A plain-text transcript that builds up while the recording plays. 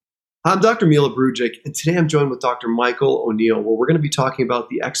I'm Dr. Mila Brujic, and today I'm joined with Dr. Michael O'Neill, where we're going to be talking about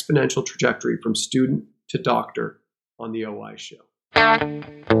the exponential trajectory from student to doctor on the OI Show.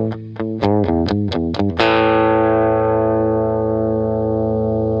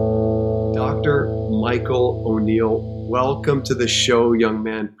 Dr. Michael O'Neill, welcome to the show, young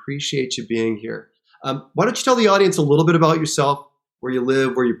man. Appreciate you being here. Why don't you tell the audience a little bit about yourself, where you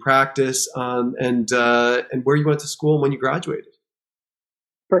live, where you practice, and where you went to school and when you graduated?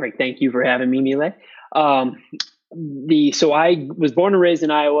 Perfect. Thank you for having me, Mila. So I was born and raised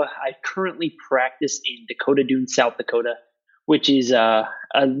in Iowa. I currently practice in Dakota Dunes, South Dakota, which is a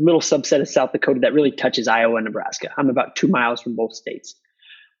little subset of South Dakota that really touches Iowa and Nebraska. I'm about 2 miles from both states.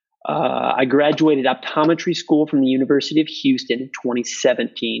 I graduated optometry school from the University of Houston in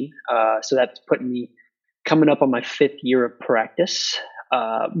 2017. So that's putting me coming up on my 5th year of practice.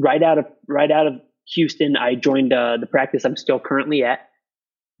 Right out of Houston, I joined the practice I'm still currently at.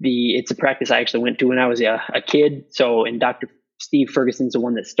 It's a practice I actually went to when I was a kid. And Dr. Steve Ferguson's the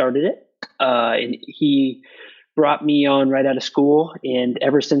one that started it. And he brought me on right out of school. And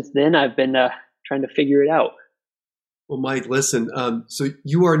ever since then, I've been trying to figure it out. Well, Mike, listen, so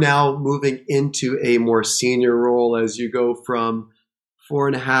you are now moving into a more senior role as you go from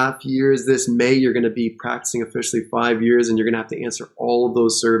 4.5 years. This May, you're going to be practicing officially 5 years, and you're going to have to answer all of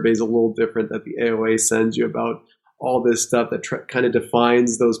those surveys a little different that the AOA sends you about all this stuff that kind of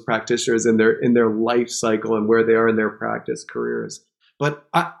defines those practitioners in their life cycle and where they are in their practice careers. But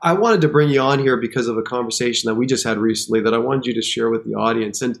I wanted to bring you on here because of a conversation that we just had recently that I wanted you to share with the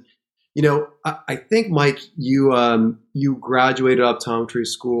audience. And, you know, I think, Mike, you graduated optometry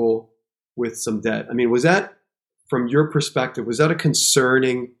school with some debt. I mean, was that, from your perspective, was that a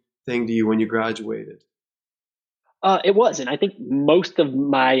concerning thing to you when you graduated? It was, and I think most of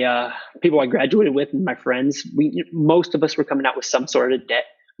my people I graduated with and my friends, most of us were coming out with some sort of debt.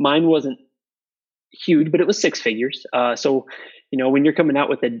 Mine wasn't huge, but it was 6 figures. So, you know, when you're coming out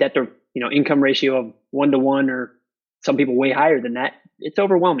with a debt to income ratio of 1-to-1, or some people way higher than that, it's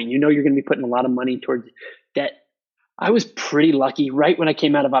overwhelming. You know, you're going to be putting a lot of money towards debt. I was pretty lucky. Right when I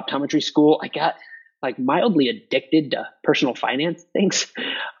came out of optometry school, I got mildly addicted to personal finance things.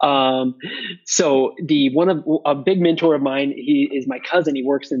 So a big mentor of mine, he is my cousin. He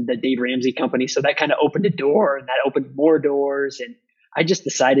works in the Dave Ramsey company. So that kind of opened a door, and that opened more doors. And I just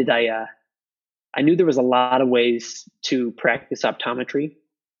decided I knew there was a lot of ways to practice optometry,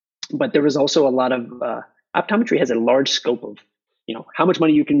 but there was also a lot of, optometry has a large scope of, how much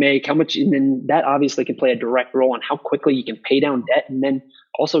money you can make, and then that obviously can play a direct role on how quickly you can pay down debt. And then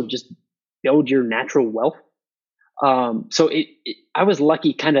also just build your natural wealth. So I was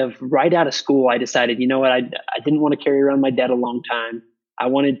lucky. Kind of right out of school, I decided, you know what, I didn't want to carry around my debt a long time. I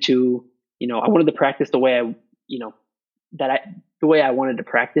wanted to, I wanted to practice the way the way I wanted to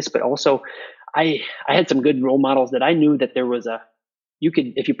practice, but also I had some good role models that I knew that there was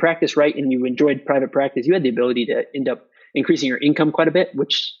if you practice right and you enjoyed private practice, you had the ability to end up increasing your income quite a bit,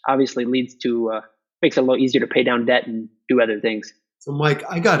 which obviously leads to, makes it a little easier to pay down debt and do other things. So, Mike,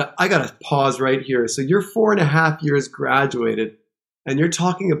 I gotta pause right here. So you're 4.5 years graduated, and you're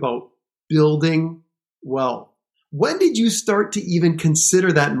talking about building wealth. When did you start to even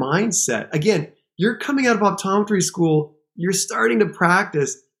consider that mindset? Again, you're coming out of optometry school. You're starting to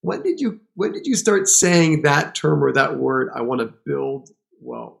practice. When did you start saying that term or that word? I want to build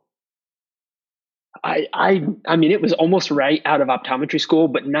wealth. I mean, it was almost right out of optometry school,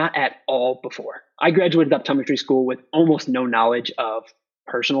 but not at all before. I graduated optometry school with almost no knowledge of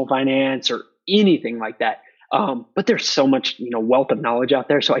personal finance or anything like that. But there's so much, wealth of knowledge out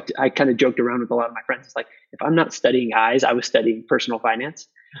there. So I kind of joked around with a lot of my friends. It's like, if I'm not studying eyes, I was studying personal finance.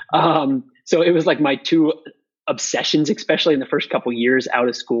 So it was like my two obsessions, especially in the first couple years out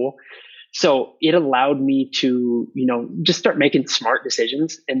of school. So it allowed me to, just start making smart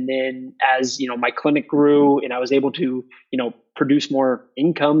decisions. And then as, my clinic grew and I was able to, produce more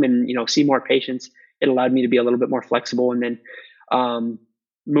income and, see more patients, it allowed me to be a little bit more flexible. And then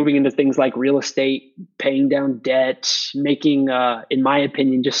moving into things like real estate, paying down debt, making, in my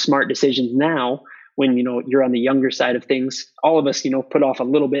opinion, just smart decisions now when, you're on the younger side of things. All of us, put off a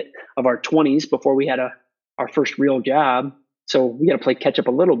little bit of our 20s before we had our first real job. So we got to play catch up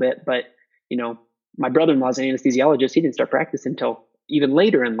a little bit, but my brother-in-law's an anesthesiologist. He didn't start practicing until even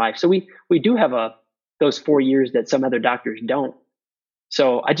later in life. So we do have those 4 years that some other doctors don't.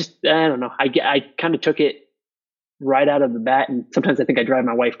 So I don't know. I kind of took it right out of the bat. And sometimes I think I drive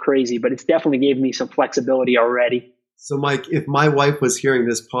my wife crazy, but it's definitely gave me some flexibility already. So, Mike, if my wife was hearing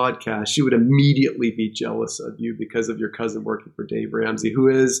this podcast, she would immediately be jealous of you because of your cousin working for Dave Ramsey, who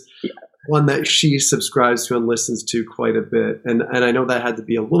is one that she subscribes to and listens to quite a bit. And I know that had to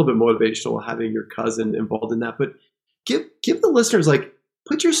be a little bit motivational having your cousin involved in that. But give the listeners, like,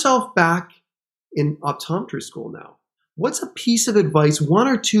 put yourself back in optometry school now. What's a piece of advice, one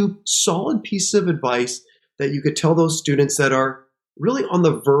or two solid pieces of advice that you could tell those students that are really on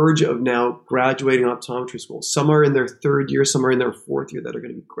the verge of now graduating optometry school? Some are in their third year, some are in their fourth year that are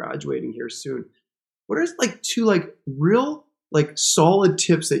going to be graduating here soon. What are like two like real like solid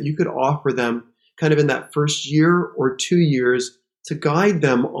tips that you could offer them kind of in that first year or 2 years to guide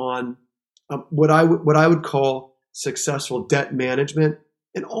them on what I would call successful debt management,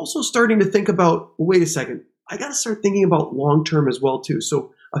 and also starting to think about, wait a second, I got to start thinking about long term as well too.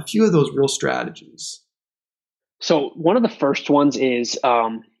 So a few of those real strategies. So one of the first ones is I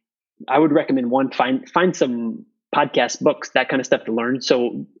would recommend find some podcast books, that kind of stuff to learn.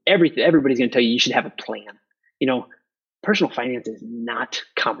 So everybody's going to tell you should have a plan. You know, personal finance is not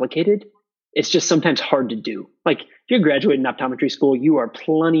complicated. It's just sometimes hard to do. Like if you're graduating optometry school, you are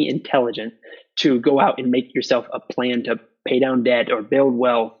plenty intelligent to go out and make yourself a plan to pay down debt or build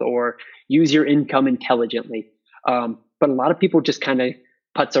wealth or use your income intelligently. But a lot of people just kind of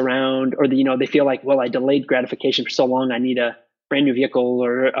putz around, or they feel like, well, I delayed gratification for so long, I need a brand new vehicle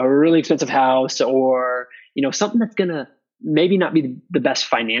or a really expensive house, or something that's gonna maybe not be the best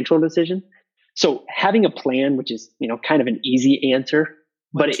financial decision. So having a plan, which is kind of an easy answer,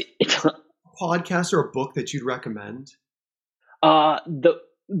 but it's a podcast or a book that you'd recommend.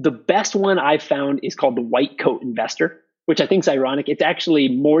 The best one I've found is called The White Coat Investor, which I think is ironic. It's actually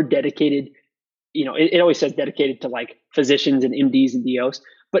more dedicated. It always says dedicated to like physicians and MDs and DOs,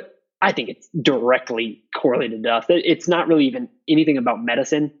 but I think it's directly correlated to us. It's not really even anything about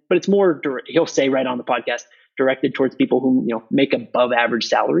medicine, but it's more, he'll say right on the podcast, directed towards people who, make above average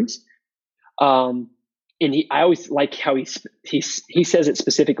salaries. And I always like how he says it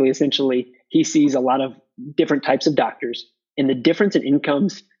specifically. Essentially, he sees a lot of different types of doctors, and the difference in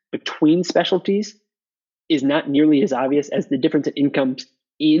incomes between specialties is not nearly as obvious as the difference in incomes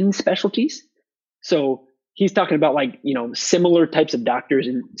in specialties. So he's talking about similar types of doctors,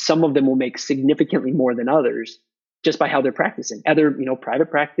 and some of them will make significantly more than others just by how they're practicing, either, private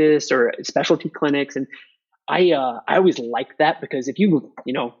practice or specialty clinics. And I always like that, because if you'll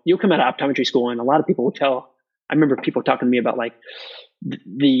come out of optometry school, and a lot of people will I remember people talking to me about like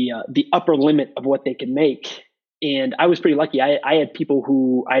the upper limit of what they can make. And I was pretty lucky. I had people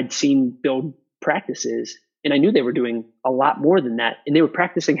who I'd seen build practices, and I knew they were doing a lot more than that, and they were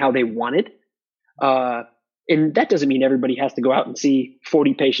practicing how they wanted. And that doesn't mean everybody has to go out and see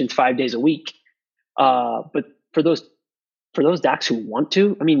 40 patients 5 days a week. But for those docs who want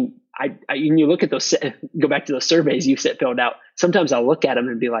to, I mean, you look at those, go back to those surveys you filled out. Sometimes I'll look at them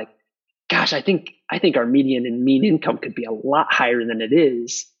and be like, gosh, I think our median and mean income could be a lot higher than it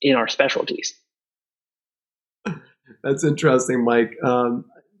is in our specialties. That's interesting, Mike.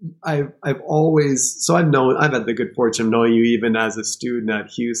 I've had the good fortune of knowing you even as a student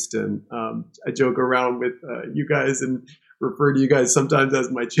at Houston. I joke around with you guys and refer to you guys sometimes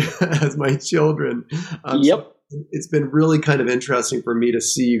as my children. Yep. So it's been really kind of interesting for me to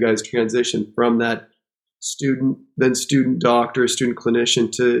see you guys transition from that student doctor, student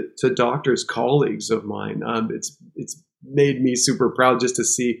clinician to doctors, colleagues of mine. It's made me super proud just to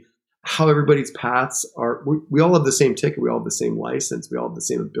see how everybody's paths are. We all have the same ticket. We all have the same license. We all have the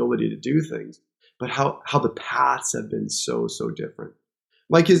same ability to do things, but how the paths have been so different.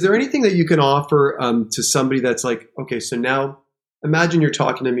 Mike, is there anything that you can offer to somebody that's like, okay, so now imagine you're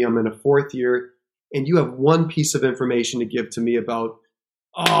talking to me, I'm in a fourth year, and you have one piece of information to give to me about,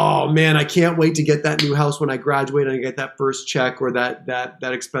 oh man, I can't wait to get that new house when I graduate and I get that first check or that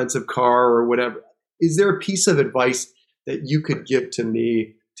expensive car or whatever. Is there a piece of advice that you could give to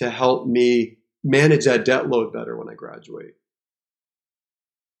me to help me manage that debt load better when I graduate?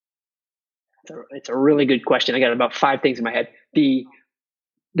 It's a really good question. I got about 5 things in my head.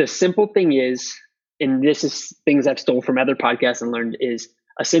 The simple thing is, and this is things I've stolen from other podcasts and learned, is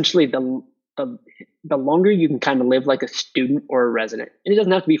essentially the longer you can kind of live like a student or a resident, and it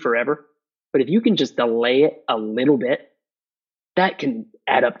doesn't have to be forever, but if you can just delay it a little bit, that can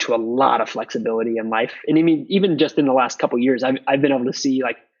add up to a lot of flexibility in life. And I mean, even just in the last couple of years, I've been able to see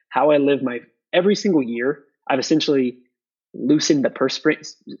like how I live every single year. I've essentially loosened the purse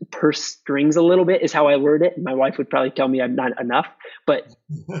strings a little bit, is how I word it. My wife would probably tell me I'm not enough, but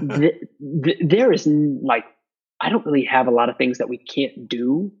there is like, I don't really have a lot of things that we can't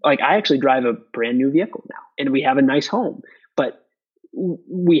do. Like I actually drive a brand new vehicle now, and we have a nice home, but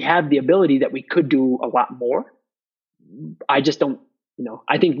we have the ability that we could do a lot more. I just don't,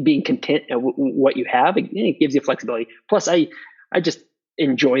 I think being content at what you have, it gives you flexibility. Plus I just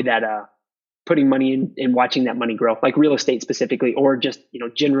enjoy that, putting money in and watching that money grow, like real estate specifically, or just,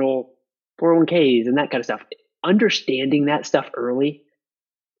 general 401ks and that kind of stuff. Understanding that stuff early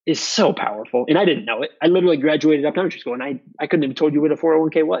is so powerful. And I didn't know it. I literally graduated optometry school and I couldn't have told you what a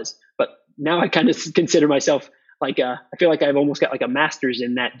 401k was. But now I kind of consider myself like I feel like I've almost got like a master's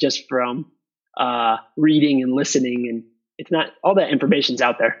in that just from reading and listening. And it's not all that information's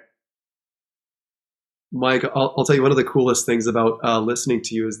out there. Mike, I'll tell you one of the coolest things about listening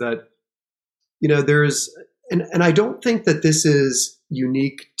to you is that, there's, and I don't think that this is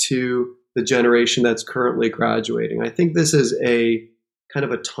unique to the generation that's currently graduating. I think this is a kind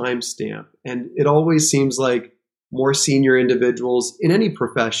of a timestamp. And it always seems like more senior individuals in any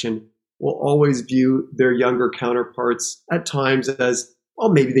profession will always view their younger counterparts at times as,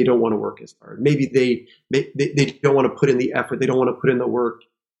 well, maybe they don't want to work as hard. Maybe they don't want to put in the effort. They don't want to put in the work.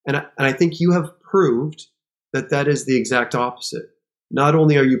 And I think you have proved that is the exact opposite. Not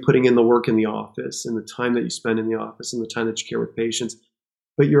only are you putting in the work in the office and the time that you spend in the office and the time that you care with patients,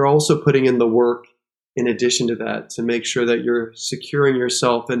 but you're also putting in the work in addition to that to make sure that you're securing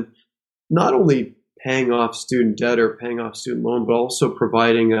yourself and not only paying off student debt or paying off student loan, but also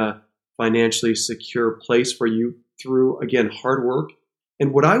providing a financially secure place for you through, again, hard work.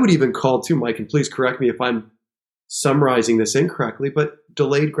 And what I would even call too, Mike, and please correct me if I'm summarizing this incorrectly, but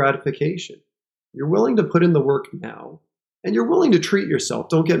delayed gratification. You're willing to put in the work now and you're willing to treat yourself.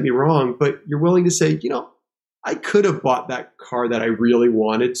 Don't get me wrong, but you're willing to say, I could have bought that car that I really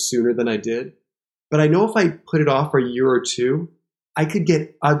wanted sooner than I did. But I know if I put it off for a year or two, I could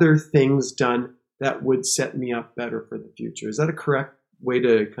get other things done that would set me up better for the future. Is that a correct way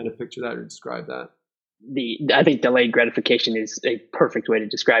to kind of picture that or describe that? I think delayed gratification is a perfect way to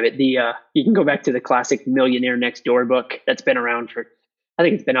describe it. You can go back to the classic Millionaire Next Door book that's been around for, I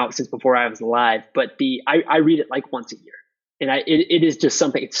think it's been out since before I was alive, but I read it like once a year. And it is just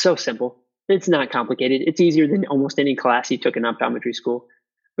something, it's so simple. It's not complicated. It's easier than almost any class you took in optometry school.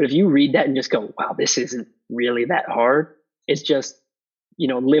 But if you read that and just go, wow, this isn't really that hard. It's just,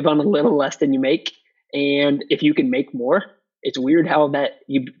 live on a little less than you make. And if you can make more, it's weird how that,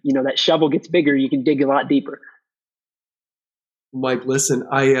 that shovel gets bigger. You can dig a lot deeper. Mike, listen,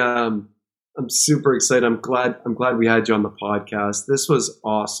 I'm super excited. I'm glad we had you on the podcast. This was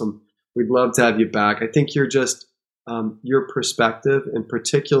awesome. We'd love to have you back. I think you're just, your perspective in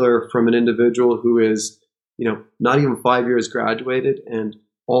particular from an individual who is, not even 5 years graduated and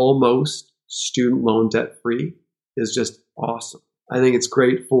almost student loan debt free is just awesome. I think it's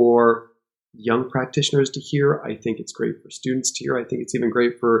great for young practitioners to hear. I think it's great for students to hear. I think it's even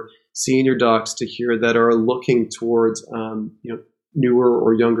great for senior docs to hear that are looking towards, newer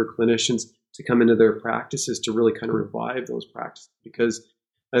or younger clinicians to come into their practices to really kind of revive those practices, because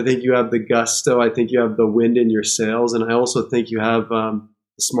I think you have the gusto. I think you have the wind in your sails. And I also think you have the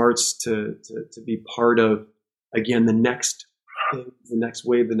smarts to be part of, again, the next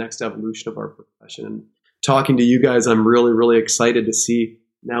wave, the next evolution of our profession. And talking to you guys, I'm really, really excited to see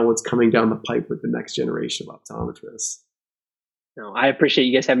now what's coming down the pipe with the next generation of optometrists. No, I appreciate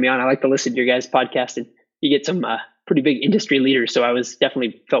you guys having me on. I like to listen to your guys' podcast, and you get some pretty big industry leaders. So I was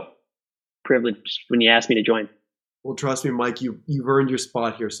definitely felt privileged when you asked me to join. Well, trust me, Mike, you've earned your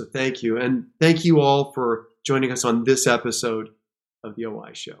spot here. So thank you. And thank you all for joining us on this episode of The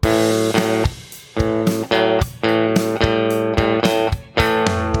OI Show.